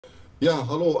Ja,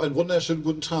 hallo, einen wunderschönen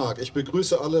guten Tag. Ich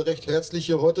begrüße alle recht herzlich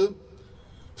hier heute.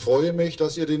 Freue mich,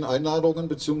 dass ihr den Einladungen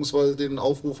bzw. den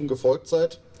Aufrufen gefolgt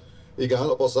seid. Egal,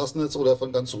 ob aus Sassnitz oder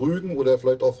von ganz Rügen oder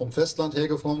vielleicht auch vom Festland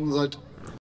hergekommen seid.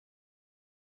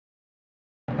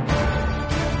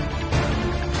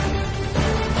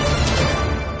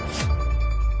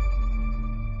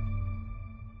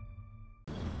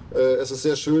 Es ist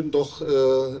sehr schön, doch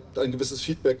ein gewisses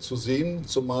Feedback zu sehen,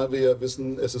 zumal wir ja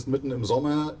wissen, es ist mitten im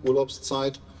Sommer,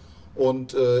 Urlaubszeit,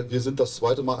 und wir sind das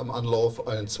zweite Mal im Anlauf,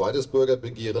 ein zweites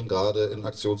Bürgerbegehren gerade in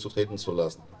Aktion zu treten zu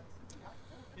lassen.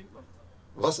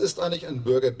 Was ist eigentlich ein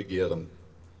Bürgerbegehren?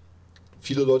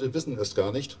 Viele Leute wissen es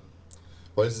gar nicht,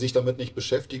 weil sie sich damit nicht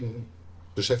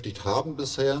beschäftigt haben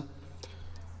bisher.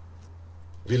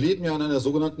 Wir leben ja in einer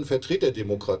sogenannten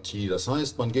Vertreterdemokratie. Das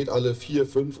heißt, man geht alle 4,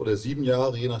 5 oder 7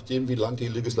 Jahre, je nachdem wie lang die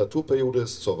Legislaturperiode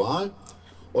ist, zur Wahl.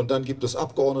 Und dann gibt es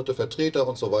Abgeordnete, Vertreter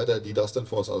und so weiter, die das dann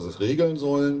für uns alles regeln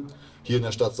sollen. Hier in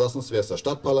der Stadt Sassnitz wäre es das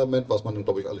Stadtparlament, was man,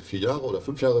 glaube ich, alle 4 Jahre oder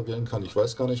 5 Jahre wählen kann, ich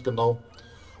weiß gar nicht genau.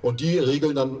 Und die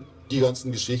regeln dann die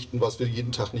ganzen Geschichten, was wir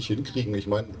jeden Tag nicht hinkriegen. Ich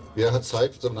meine, wer hat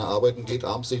Zeit, wenn er arbeiten geht,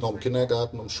 abends sich noch um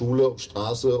Kindergarten, um Schule, um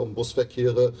Straße, um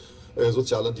Busverkehre,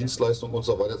 soziale Dienstleistungen und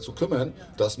so weiter zu kümmern?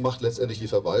 Das macht letztendlich die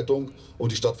Verwaltung,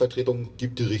 und die Stadtvertretung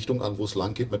gibt die Richtung an, wo es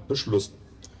lang geht mit Beschlüssen.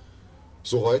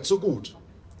 Soweit, so gut.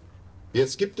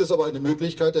 Jetzt gibt es aber eine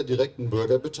Möglichkeit der direkten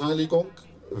Bürgerbeteiligung,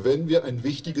 wenn wir ein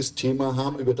wichtiges Thema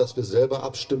haben, über das wir selber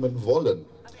abstimmen wollen.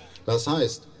 Das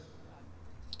heißt,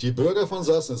 die Bürger von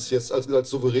Sassnitz, jetzt als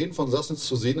Souverän von Sassnitz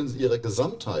zu sehen in ihrer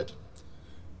Gesamtheit,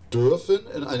 dürfen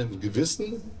in einem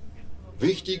gewissen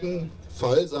wichtigen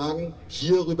Fall sagen,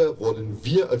 hierüber wollen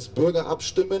wir als Bürger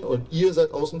abstimmen und ihr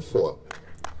seid außen vor.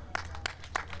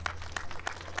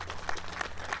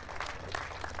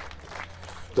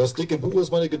 Das dicke Buch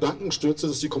ist meine Gedankenstütze,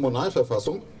 das ist die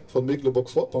Kommunalverfassung von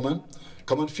Mecklenburg-Vorpommern.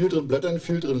 Kann man viel drin blättern,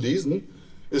 viel drin lesen.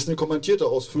 Ist eine kommentierte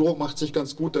Ausführung, macht sich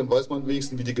ganz gut, dann weiß man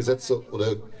wenigstens, wie die Gesetze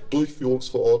oder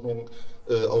Durchführungsverordnungen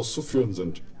auszuführen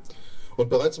sind. Und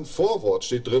bereits im Vorwort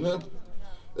steht drin,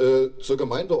 zur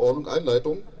Gemeindeordnung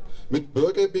Einleitung: Mit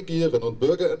Bürgerbegehren und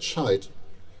Bürgerentscheid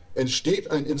entsteht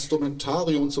ein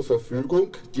Instrumentarium zur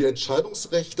Verfügung, die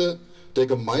Entscheidungsrechte der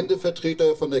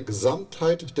Gemeindevertreter von der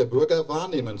Gesamtheit der Bürger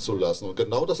wahrnehmen zu lassen. Und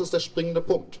genau das ist der springende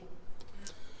Punkt.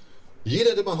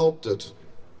 Jeder, der behauptet,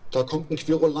 da kommt ein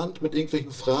Querulant mit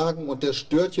irgendwelchen Fragen und der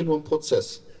stört hier nur einen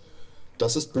Prozess,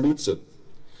 das ist Blödsinn.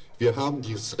 Wir haben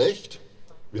dieses Recht,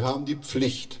 wir haben die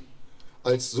Pflicht,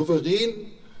 als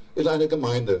Souverän in einer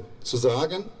Gemeinde zu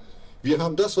sagen, wir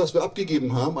haben das, was wir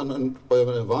abgegeben haben bei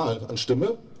einer Wahl an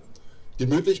Stimme, die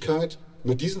Möglichkeit,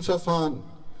 mit diesem Verfahren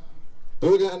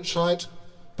Bürgerentscheid,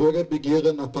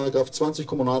 Bürgerbegehren nach § 20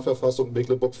 Kommunalverfassung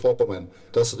Mecklenburg-Vorpommern,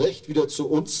 das Recht wieder zu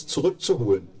uns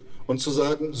zurückzuholen und zu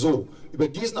sagen, so, über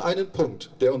diesen einen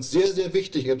Punkt, der uns sehr, sehr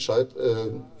wichtig ist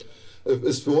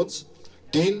für uns,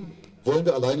 den wollen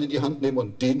wir alleine in die Hand nehmen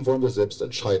und den wollen wir selbst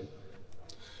entscheiden.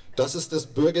 Das ist das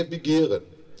Bürgerbegehren.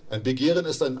 Ein Begehren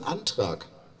ist ein Antrag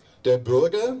der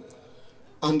Bürger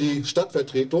an die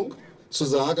Stadtvertretung, zu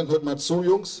sagen, hört mal zu,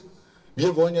 Jungs,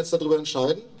 wir wollen jetzt darüber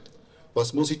entscheiden.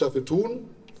 Was muss ich dafür tun?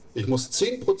 Ich muss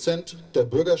 10% der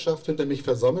Bürgerschaft hinter mich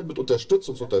versammeln mit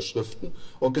Unterstützungsunterschriften,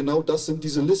 und genau das sind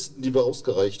diese Listen, die wir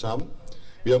ausgereicht haben.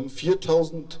 Wir haben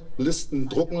 4000 Listen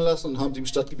drucken lassen und haben sie im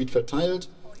Stadtgebiet verteilt.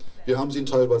 Wir haben sie in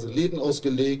teilweise Läden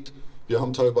ausgelegt, wir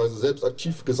haben teilweise selbst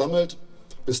aktiv gesammelt.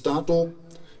 Bis dato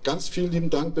ganz vielen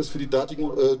lieben Dank bis für die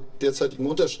derzeitigen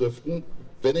Unterschriften.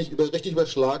 Wenn ich richtig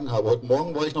überschlagen habe, heute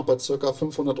Morgen war ich noch bei ca.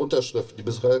 500 Unterschriften, die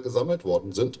bisher gesammelt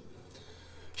worden sind.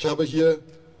 Ich habe hier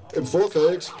im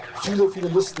Vorfeld viele, viele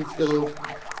Listen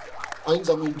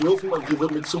einsammeln dürfen und die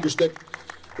wurden mir zugesteckt.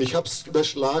 Ich habe es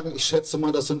überschlagen, ich schätze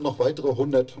mal, das sind noch weitere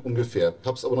 100 ungefähr. Ich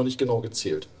habe es aber noch nicht genau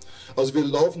gezählt. Also wir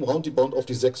laufen roundabout auf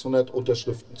die 600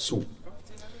 Unterschriften zu.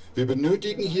 Wir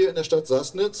benötigen hier in der Stadt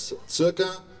Sassnitz ca.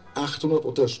 800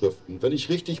 Unterschriften. Wenn ich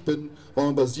richtig bin,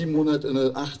 waren wir bei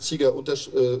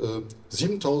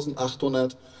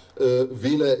 7.800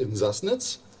 Wähler in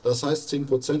Sassnitz. Das heißt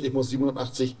 10%, ich muss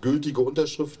 780 gültige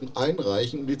Unterschriften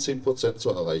einreichen, um die 10% zu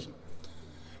erreichen.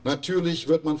 Natürlich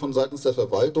wird man von seitens der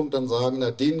Verwaltung dann sagen,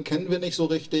 na, den kennen wir nicht so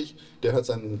richtig, der hat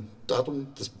sein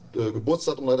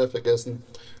Geburtsdatum leider vergessen,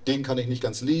 den kann ich nicht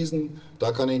ganz lesen,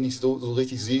 da kann ich nicht so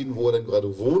richtig sehen, wo er denn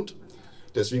gerade wohnt.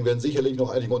 Deswegen werden sicherlich noch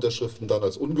einige Unterschriften dann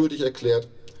als ungültig erklärt.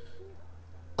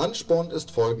 Ansporn ist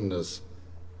folgendes: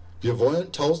 Wir wollen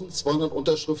 1200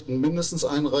 Unterschriften mindestens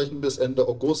einreichen bis Ende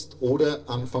August oder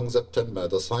Anfang September.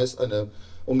 Das heißt eine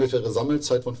ungefähre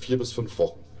Sammelzeit von 4 bis 5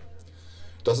 Wochen.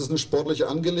 Das ist eine sportliche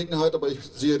Angelegenheit, aber ich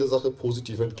sehe der Sache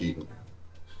positiv entgegen.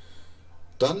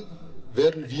 Dann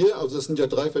werden wir, also es sind ja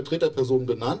 3 Vertreterpersonen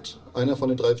benannt, einer von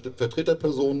den 3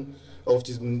 Vertreterpersonen auf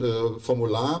diesem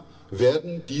Formular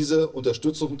werden diese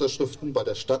Unterstützungsunterschriften bei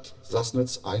der Stadt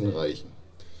Sassnitz einreichen.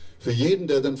 Für jeden,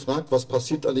 der dann fragt, was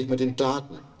passiert eigentlich mit den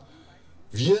Daten?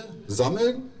 Wir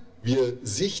sammeln, wir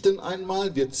sichten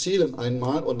einmal, wir zählen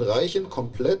einmal und reichen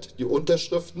komplett die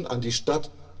Unterschriften an die Stadt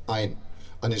ein.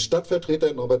 An den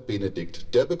Stadtvertreter Norbert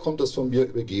Benedikt. Der bekommt das von mir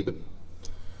übergeben.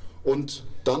 Und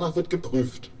danach wird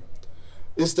geprüft.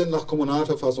 Ist denn nach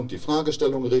Kommunalverfassung die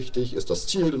Fragestellung richtig? Ist das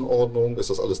Ziel in Ordnung? Ist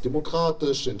das alles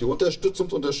demokratisch? Sind die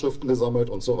Unterstützungsunterschriften gesammelt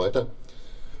und so weiter?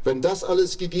 Wenn das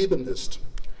alles gegeben ist,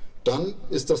 dann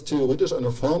ist das theoretisch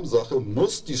eine Formsache,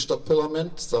 muss die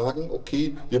Stadtparlament sagen,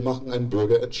 okay, wir machen einen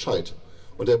Bürgerentscheid.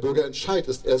 Und der Bürgerentscheid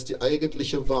ist erst die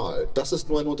eigentliche Wahl. Das ist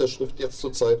nur eine Unterschrift jetzt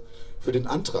zurzeit für den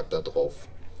Antrag da drauf.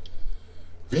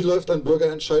 Wie läuft ein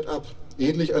Bürgerentscheid ab?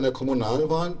 Ähnlich einer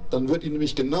Kommunalwahl, dann wird Ihnen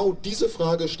nämlich genau diese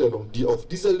Fragestellung, die auf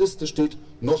dieser Liste steht,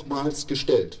 nochmals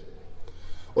gestellt.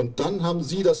 Und dann haben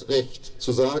Sie das Recht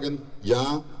zu sagen,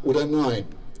 ja oder nein.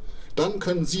 Dann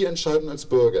können Sie entscheiden als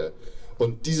Bürger.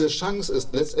 Und diese Chance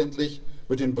ist letztendlich,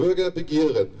 mit den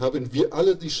Bürgerbegehren haben wir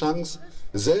alle die Chance,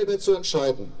 selber zu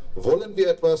entscheiden, wollen wir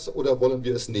etwas oder wollen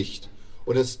wir es nicht.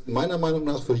 Und es ist meiner Meinung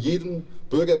nach für jeden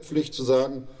Bürgerpflicht zu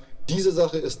sagen, diese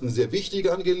Sache ist eine sehr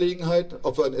wichtige Angelegenheit,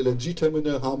 ob wir ein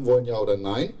LNG-Terminal haben wollen, ja oder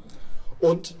nein.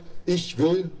 Und ich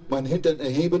will mein Hintern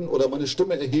erheben oder meine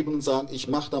Stimme erheben und sagen, ich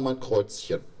mache da mein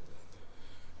Kreuzchen.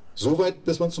 Soweit,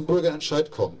 bis man zum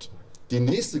Bürgerentscheid kommt. Die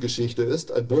nächste Geschichte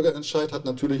ist, ein Bürgerentscheid hat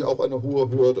natürlich auch eine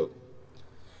hohe Hürde.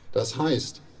 Das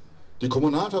heißt, die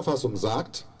Kommunalverfassung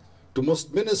sagt, du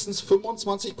musst mindestens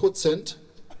 25%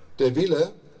 der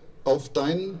Wähler auf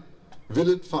deinen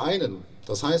Willen vereinen.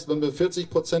 Das heißt, wenn wir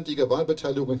 40%ige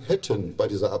Wahlbeteiligung hätten bei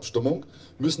dieser Abstimmung,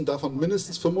 müssen davon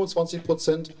mindestens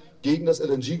 25% gegen das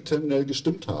LNG-Terminal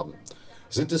gestimmt haben.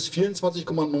 Sind es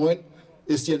 24,9,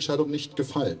 ist die Entscheidung nicht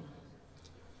gefallen.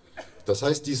 Das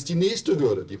heißt, dies ist die nächste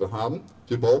Hürde, die wir haben.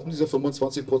 Wir brauchen diese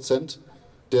 25%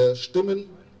 der Stimmen,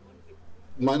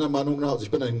 meiner Meinung nach, also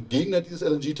ich bin ein Gegner dieses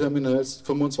LNG-Terminals,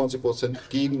 25%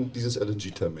 gegen dieses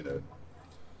LNG-Terminal.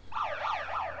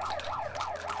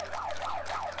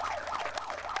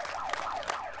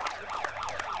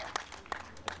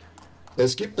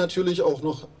 Es gibt natürlich auch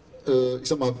noch, ich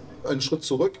sag mal, einen Schritt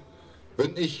zurück.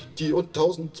 Wenn ich die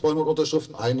 1200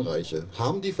 Unterschriften einreiche,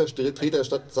 haben die Vertreter der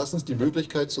Stadt Sassnitz die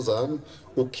Möglichkeit zu sagen,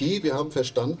 okay, wir haben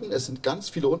verstanden, es sind ganz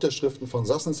viele Unterschriften von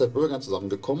Sassnitzer Bürgern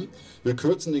zusammengekommen, wir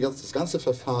kürzen das ganze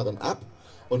Verfahren ab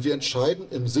und wir entscheiden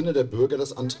im Sinne der Bürger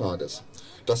des Antrages.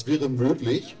 Das wäre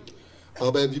möglich,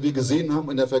 aber wie wir gesehen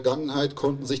haben in der Vergangenheit,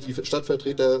 konnten sich die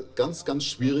Stadtvertreter ganz, ganz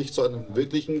schwierig zu einem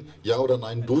wirklichen Ja oder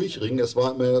Nein durchringen. Es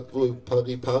war immer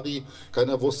pari-pari,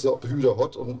 keiner wusste, ob Hü oder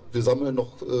Hott und wir sammeln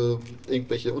noch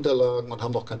irgendwelche Unterlagen und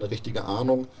haben noch keine richtige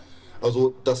Ahnung.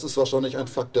 Also das ist wahrscheinlich ein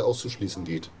Fakt, der auszuschließen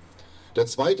geht. Der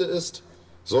zweite ist,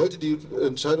 sollte die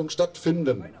Entscheidung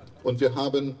stattfinden und wir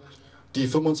haben die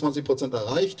 25%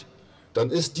 erreicht,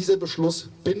 dann ist dieser Beschluss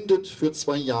bindend für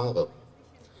 2 Jahre.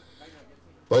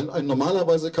 Weil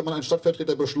normalerweise kann man einen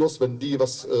Stadtvertreterbeschluss, wenn die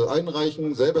was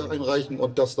einreichen, selber einreichen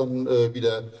und das dann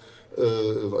wieder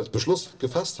als Beschluss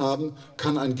gefasst haben,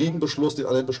 kann ein Gegenbeschluss den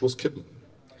anderen Beschluss kippen.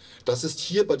 Das ist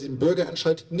hier bei dem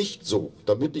Bürgerentscheid nicht so,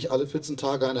 damit nicht alle 14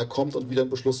 Tage einer kommt und wieder einen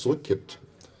Beschluss zurückkippt.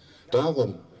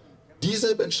 Darum,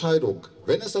 diese Entscheidung,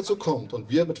 wenn es dazu kommt und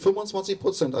wir mit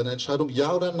 25% eine Entscheidung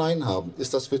Ja oder Nein haben,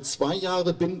 ist das für 2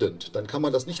 Jahre bindend, dann kann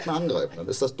man das nicht mehr angreifen, dann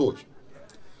ist das durch.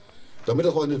 Damit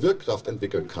er auch eine Wirkkraft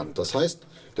entwickeln kann. Das heißt,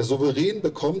 der Souverän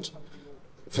bekommt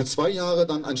für 2 Jahre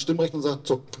dann ein Stimmrecht und sagt,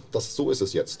 so ist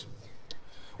es jetzt.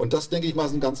 Und das, denke ich mal,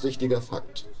 ist ein ganz wichtiger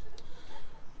Fakt.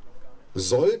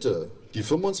 Sollte die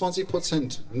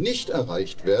 25% nicht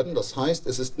erreicht werden, das heißt,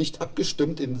 es ist nicht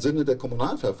abgestimmt im Sinne der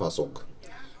Kommunalverfassung,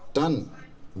 dann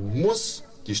muss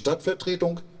die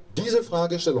Stadtvertretung diese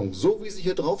Fragestellung, so wie sie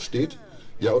hier drauf steht,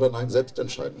 Ja oder Nein selbst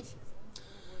entscheiden.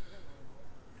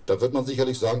 Da wird man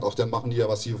sicherlich sagen, ach, dann machen die ja,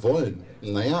 was sie wollen.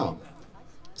 Naja,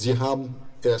 sie haben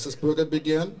erstes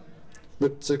Bürgerbegehren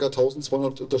mit ca.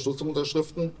 1200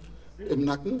 Unterstützungsunterschriften im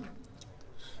Nacken.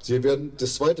 Sie werden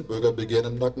das zweite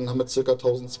Bürgerbegehren im Nacken haben mit ca.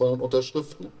 1200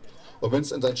 Unterschriften. Und wenn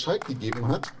es einen Entscheid gegeben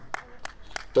hat,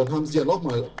 dann haben sie ja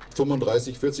nochmal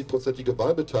 35-40%ige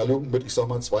Wahlbeteiligung mit, ich sag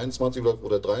mal, 22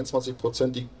 oder 23%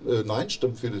 die Nein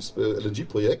stimmen für das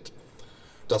LNG-Projekt.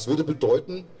 Das würde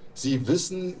bedeuten, sie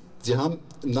wissen, sie haben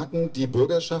im Nacken die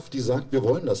Bürgerschaft, die sagt, wir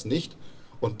wollen das nicht.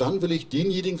 Und dann will ich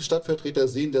denjenigen Stadtvertreter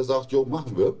sehen, der sagt, jo,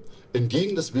 machen wir,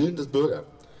 entgegen des Willens des Bürgers.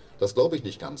 Das glaube ich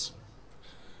nicht ganz.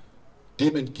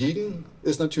 Dem entgegen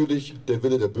ist natürlich der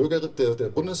Wille der Bürger, der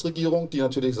Bundesregierung, die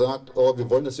natürlich sagt, oh, wir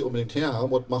wollen das hier unbedingt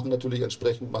herhaben und machen natürlich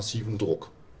entsprechend massiven Druck.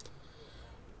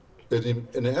 In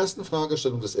der ersten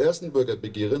Fragestellung des ersten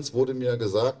Bürgerbegehrens wurde mir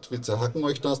gesagt, wir zerhacken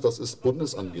euch das ist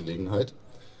Bundesangelegenheit.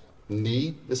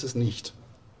 Nee, ist es nicht.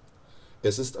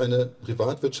 Es ist eine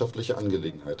privatwirtschaftliche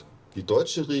Angelegenheit. Die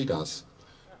deutsche Regas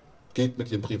geht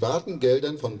mit den privaten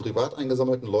Geldern von privat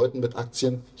eingesammelten Leuten mit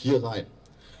Aktien hier rein.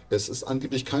 Es ist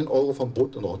angeblich kein Euro vom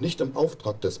Bund und auch nicht im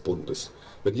Auftrag des Bundes.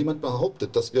 Wenn jemand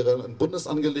behauptet, das wäre eine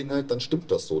Bundesangelegenheit, dann stimmt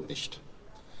das so nicht.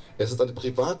 Es ist eine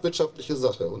privatwirtschaftliche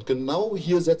Sache und genau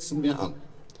hier setzen wir an.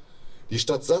 Die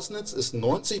Stadt Sassnitz ist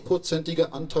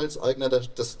 90-prozentiger Anteilseigner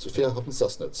des Fährhafens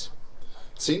Sassnitz.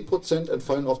 10%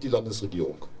 entfallen auf die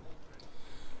Landesregierung.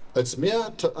 Als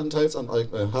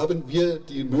Mehranteilseigner haben wir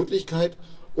die Möglichkeit,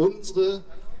 unsere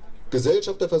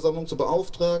Gesellschafterversammlung zu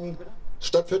beauftragen,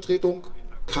 Stadtvertretung,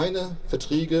 keine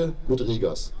Verträge mit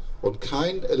Regas und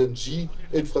kein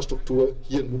LNG-Infrastruktur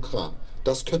hier in Mukran.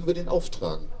 Das können wir denen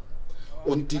auftragen.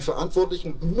 Und die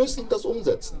Verantwortlichen müssen das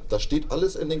umsetzen. Das steht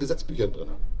alles in den Gesetzbüchern drin.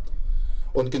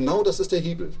 Und genau das ist der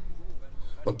Hebel.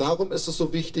 Und darum ist es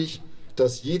so wichtig,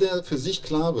 dass jeder für sich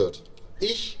klar wird.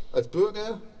 Ich als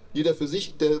Bürger, jeder für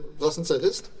sich, der Sassnitzer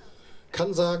ist,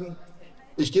 kann sagen,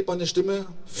 ich gebe meine Stimme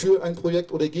für ein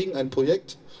Projekt oder gegen ein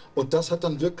Projekt und das hat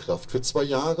dann Wirkkraft für 2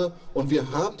 Jahre und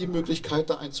wir haben die Möglichkeit,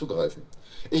 da einzugreifen.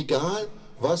 Egal,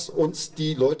 was uns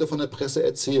die Leute von der Presse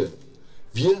erzählen.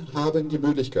 Wir haben die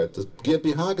Möglichkeit. Das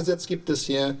GmbH-Gesetz gibt es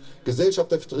hier,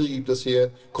 Gesellschafterverträge gibt es hier,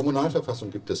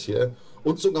 Kommunalverfassung gibt es hier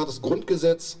und sogar das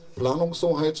Grundgesetz,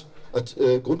 Planungshoheit,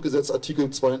 Grundgesetz Artikel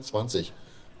 22.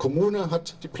 Kommune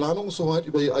hat die Planungshoheit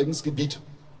über ihr eigenes Gebiet.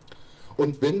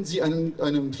 Und wenn sie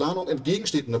einer Planung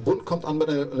entgegensteht und der Bund kommt an bei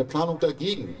einer Planung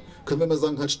dagegen, können wir mal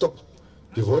sagen, halt stopp,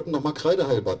 wir wollten noch mal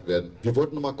Kreideheilbad werden, wir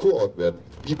wollten noch mal Kurort werden.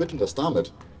 Wie wird denn das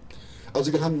damit?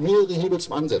 Also wir haben mehrere Hebel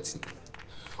zum Ansetzen.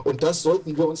 Und das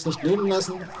sollten wir uns nicht nehmen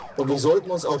lassen und wir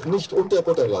sollten uns auch nicht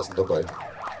unterbuttern lassen dabei.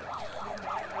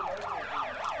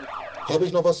 Habe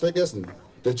ich noch was vergessen?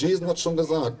 Der Jason hat schon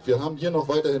gesagt, wir haben hier noch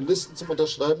weiterhin Listen zum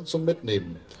Unterschreiben, zum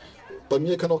Mitnehmen. Bei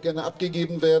mir kann auch gerne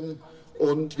abgegeben werden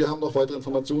und wir haben noch weitere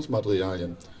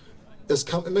Informationsmaterialien. Es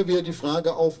kam immer wieder die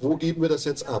Frage auf, wo geben wir das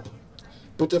jetzt ab?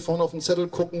 Bitte vorne auf den Zettel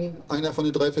gucken, einer von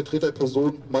den 3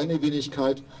 Vertreterpersonen, meine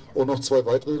Wenigkeit und noch 2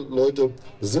 weitere Leute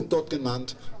sind dort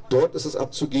genannt. Dort ist es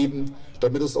abzugeben,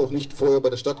 damit es auch nicht vorher bei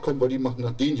der Stadt kommt, weil die machen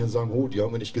nach denen hier und sagen, oh, die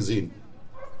haben wir nicht gesehen.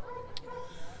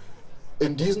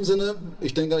 In diesem Sinne,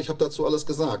 ich denke, ich habe dazu alles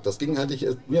gesagt. Das ging eigentlich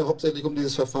mir hauptsächlich um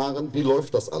dieses Verfahren, wie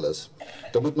läuft das alles?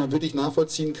 Damit man wirklich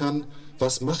nachvollziehen kann,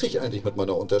 was mache ich eigentlich mit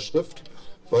meiner Unterschrift?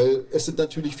 Weil es sind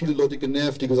natürlich viele Leute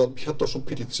genervt, die gesagt haben, ich habe doch schon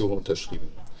Petitionen unterschrieben.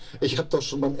 Ich habe doch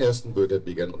schon beim ersten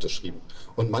Bürgerbegehren unterschrieben.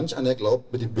 Und manch einer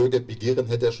glaubt, mit dem Bürgerbegehren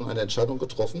hätte er schon eine Entscheidung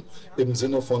getroffen, im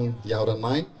Sinne von ja oder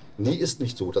nein. Nee, ist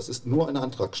nicht so. Das ist nur eine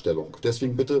Antragstellung.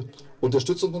 Deswegen bitte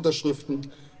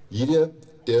Unterstützungsunterschriften. Jeder,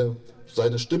 der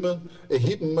seine Stimme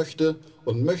erheben möchte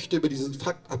und möchte über diesen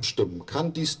Fakt abstimmen,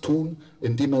 kann dies tun,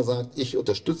 indem er sagt, ich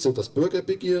unterstütze das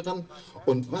Bürgerbegehren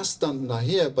und was dann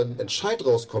nachher beim Entscheid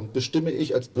rauskommt, bestimme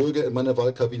ich als Bürger in meiner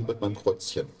Wahlkabine mit meinem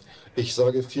Kreuzchen. Ich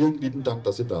sage vielen lieben Dank,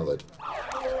 dass ihr da seid.